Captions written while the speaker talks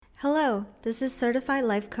Hello, this is Certified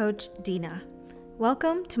Life Coach Dina.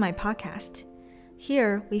 Welcome to my podcast.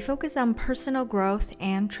 Here, we focus on personal growth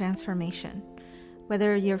and transformation.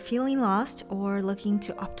 Whether you're feeling lost or looking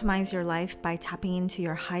to optimize your life by tapping into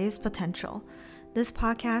your highest potential, this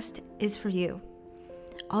podcast is for you.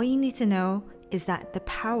 All you need to know is that the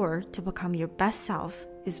power to become your best self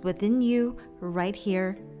is within you right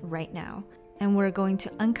here, right now. And we're going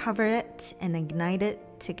to uncover it and ignite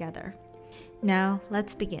it together. Now,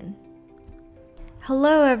 let's begin.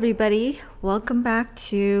 Hello, everybody. Welcome back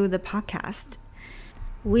to the podcast.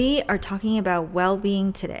 We are talking about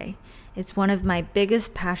well-being today. It's one of my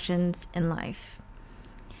biggest passions in life.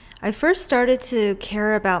 I first started to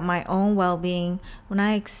care about my own well-being when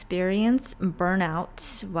I experienced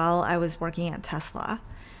burnout while I was working at Tesla.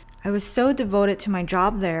 I was so devoted to my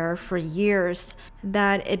job there for years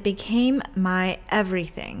that it became my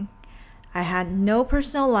everything. I had no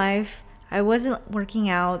personal life. I wasn't working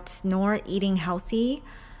out nor eating healthy.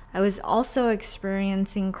 I was also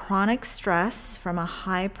experiencing chronic stress from a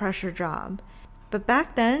high-pressure job. But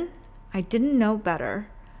back then, I didn't know better.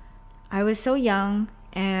 I was so young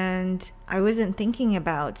and I wasn't thinking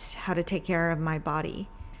about how to take care of my body.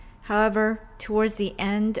 However, towards the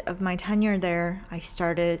end of my tenure there, I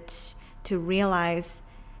started to realize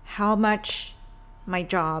how much my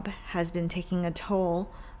job has been taking a toll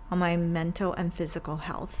on my mental and physical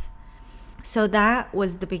health. So that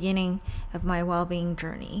was the beginning of my well-being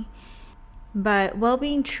journey. But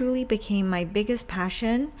well-being truly became my biggest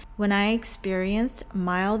passion when I experienced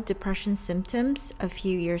mild depression symptoms a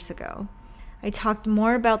few years ago. I talked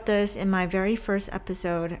more about this in my very first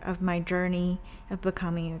episode of my journey of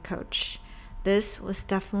becoming a coach. This was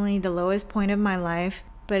definitely the lowest point of my life,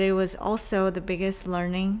 but it was also the biggest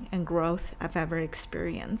learning and growth I've ever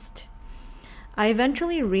experienced. I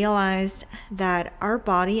eventually realized that our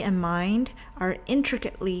body and mind are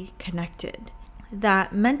intricately connected,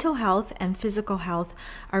 that mental health and physical health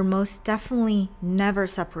are most definitely never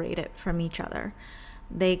separated from each other.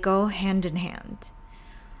 They go hand in hand.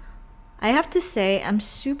 I have to say, I'm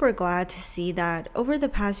super glad to see that over the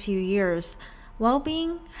past few years,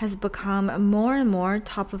 well-being has become more and more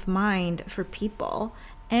top of mind for people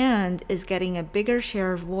and is getting a bigger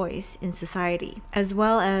share of voice in society, as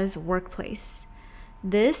well as workplace.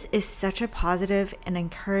 This is such a positive and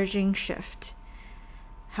encouraging shift.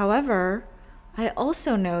 However, I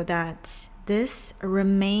also know that this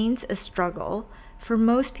remains a struggle for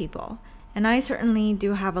most people, and I certainly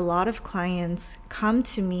do have a lot of clients come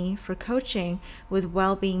to me for coaching with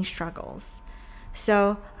well-being struggles.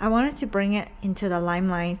 So I wanted to bring it into the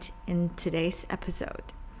limelight in today's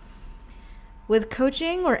episode. With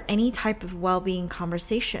coaching or any type of well-being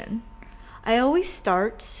conversation, I always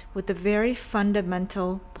start with the very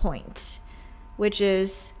fundamental point, which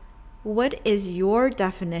is, what is your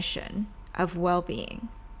definition of well-being?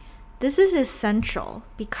 This is essential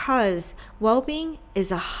because well-being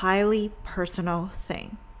is a highly personal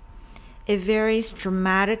thing. It varies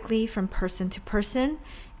dramatically from person to person,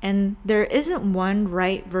 and there isn't one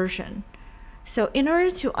right version. So in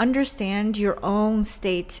order to understand your own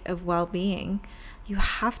state of well-being, you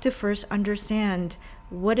have to first understand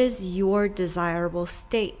what is your desirable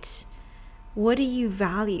state. What do you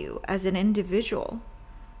value as an individual?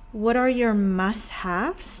 What are your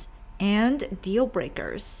must-haves and deal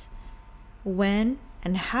breakers? When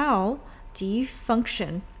and how do you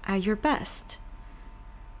function at your best?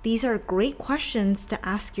 These are great questions to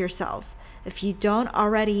ask yourself if you don't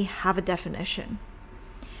already have a definition.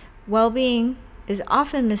 Well-being is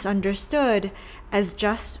often misunderstood as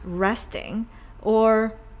just resting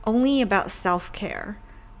or only about self-care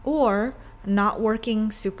or not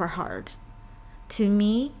working super hard. To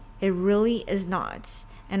me, it really is not,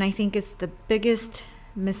 and I think it's the biggest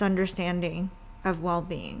misunderstanding of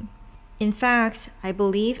well-being. In fact, I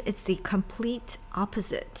believe it's the complete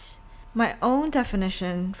opposite. My own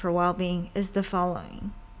definition for well-being is the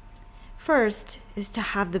following. First is to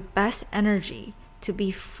have the best energy to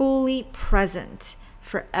be fully present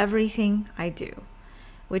for everything I do,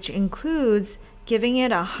 which includes giving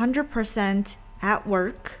it 100% at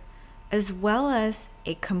work, as well as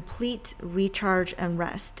a complete recharge and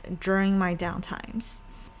rest during my downtimes.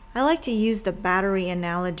 I like to use the battery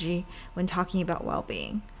analogy when talking about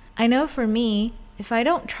well-being. I know for me, if I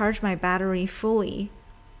don't charge my battery fully,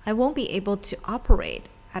 I won't be able to operate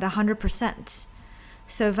at 100%.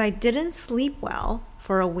 So if I didn't sleep well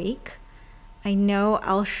for a week, I know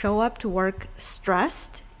I'll show up to work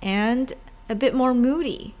stressed and a bit more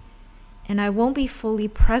moody, and I won't be fully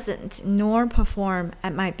present nor perform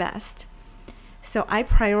at my best. So I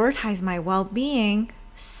prioritize my well-being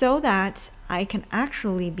so that I can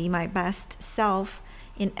actually be my best self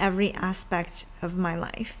in every aspect of my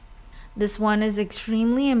life. This one is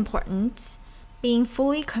extremely important. Being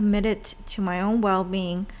fully committed to my own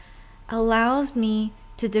well-being allows me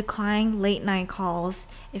to decline late night calls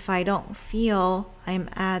if I don't feel I'm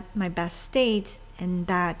at my best state and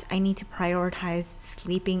that I need to prioritize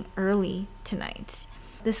sleeping early tonight.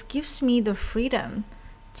 This gives me the freedom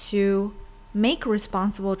to make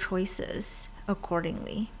responsible choices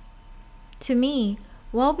accordingly. To me,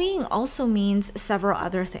 well-being also means several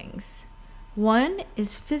other things. One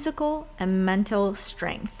is physical and mental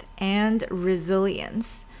strength and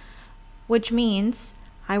resilience, which means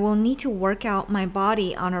I will need to work out my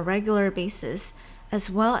body on a regular basis, as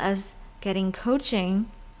well as getting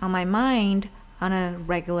coaching on my mind on a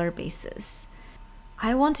regular basis.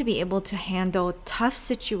 I want to be able to handle tough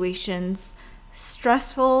situations,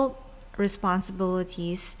 stressful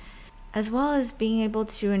responsibilities, as well as being able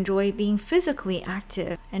to enjoy being physically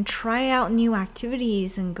active and try out new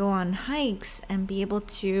activities and go on hikes and be able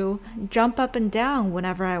to jump up and down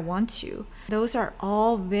whenever I want to. Those are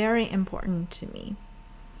all very important to me.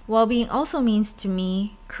 Well-being also means to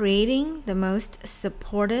me creating the most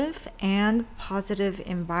supportive and positive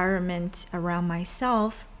environment around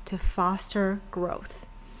myself to foster growth.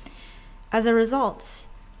 As a result,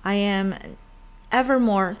 I am ever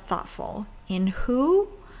more thoughtful in who,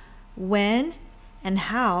 when, and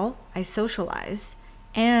how I socialize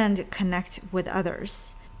and connect with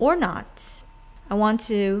others or not. I want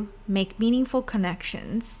to make meaningful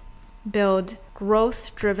connections, build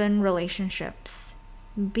growth-driven relationships,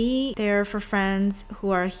 be there for friends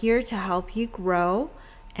who are here to help you grow,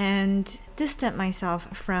 and distance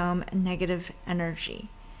myself from negative energy.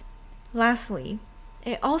 Lastly,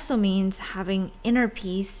 it also means having inner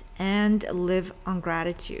peace and live on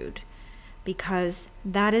gratitude, because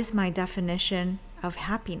that is my definition of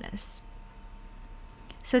happiness.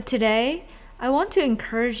 So today, I want to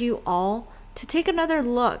encourage you all to take another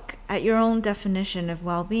look at your own definition of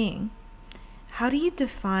well-being. How do you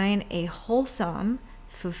define a wholesome,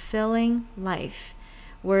 fulfilling life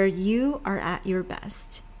where you are at your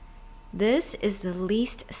best? This is the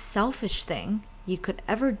least selfish thing you could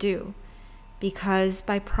ever do, because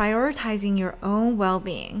by prioritizing your own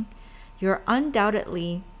well-being, you're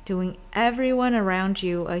undoubtedly doing everyone around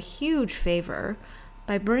you a huge favor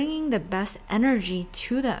by bringing the best energy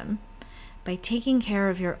to them. By taking care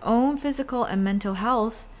of your own physical and mental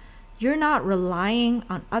health, you're not relying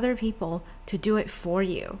on other people to do it for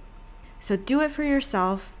you. So do it for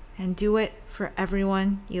yourself and do it for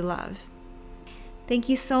everyone you love. Thank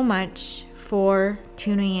you so much for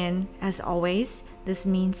tuning in. As always, this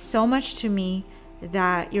means so much to me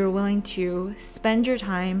that you're willing to spend your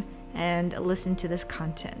time and listen to this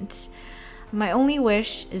content. My only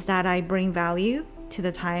wish is that I bring value to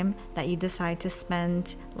the time that you decide to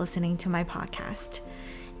spend listening to my podcast.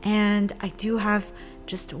 And I do have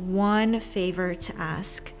just one favor to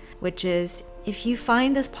ask, which is if you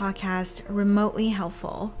find this podcast remotely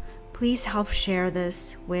helpful, please help share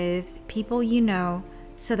this with people you know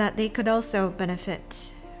so that they could also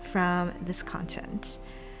benefit from this content.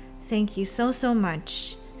 Thank you so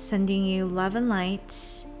much. Sending you love and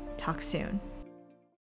light. Talk soon.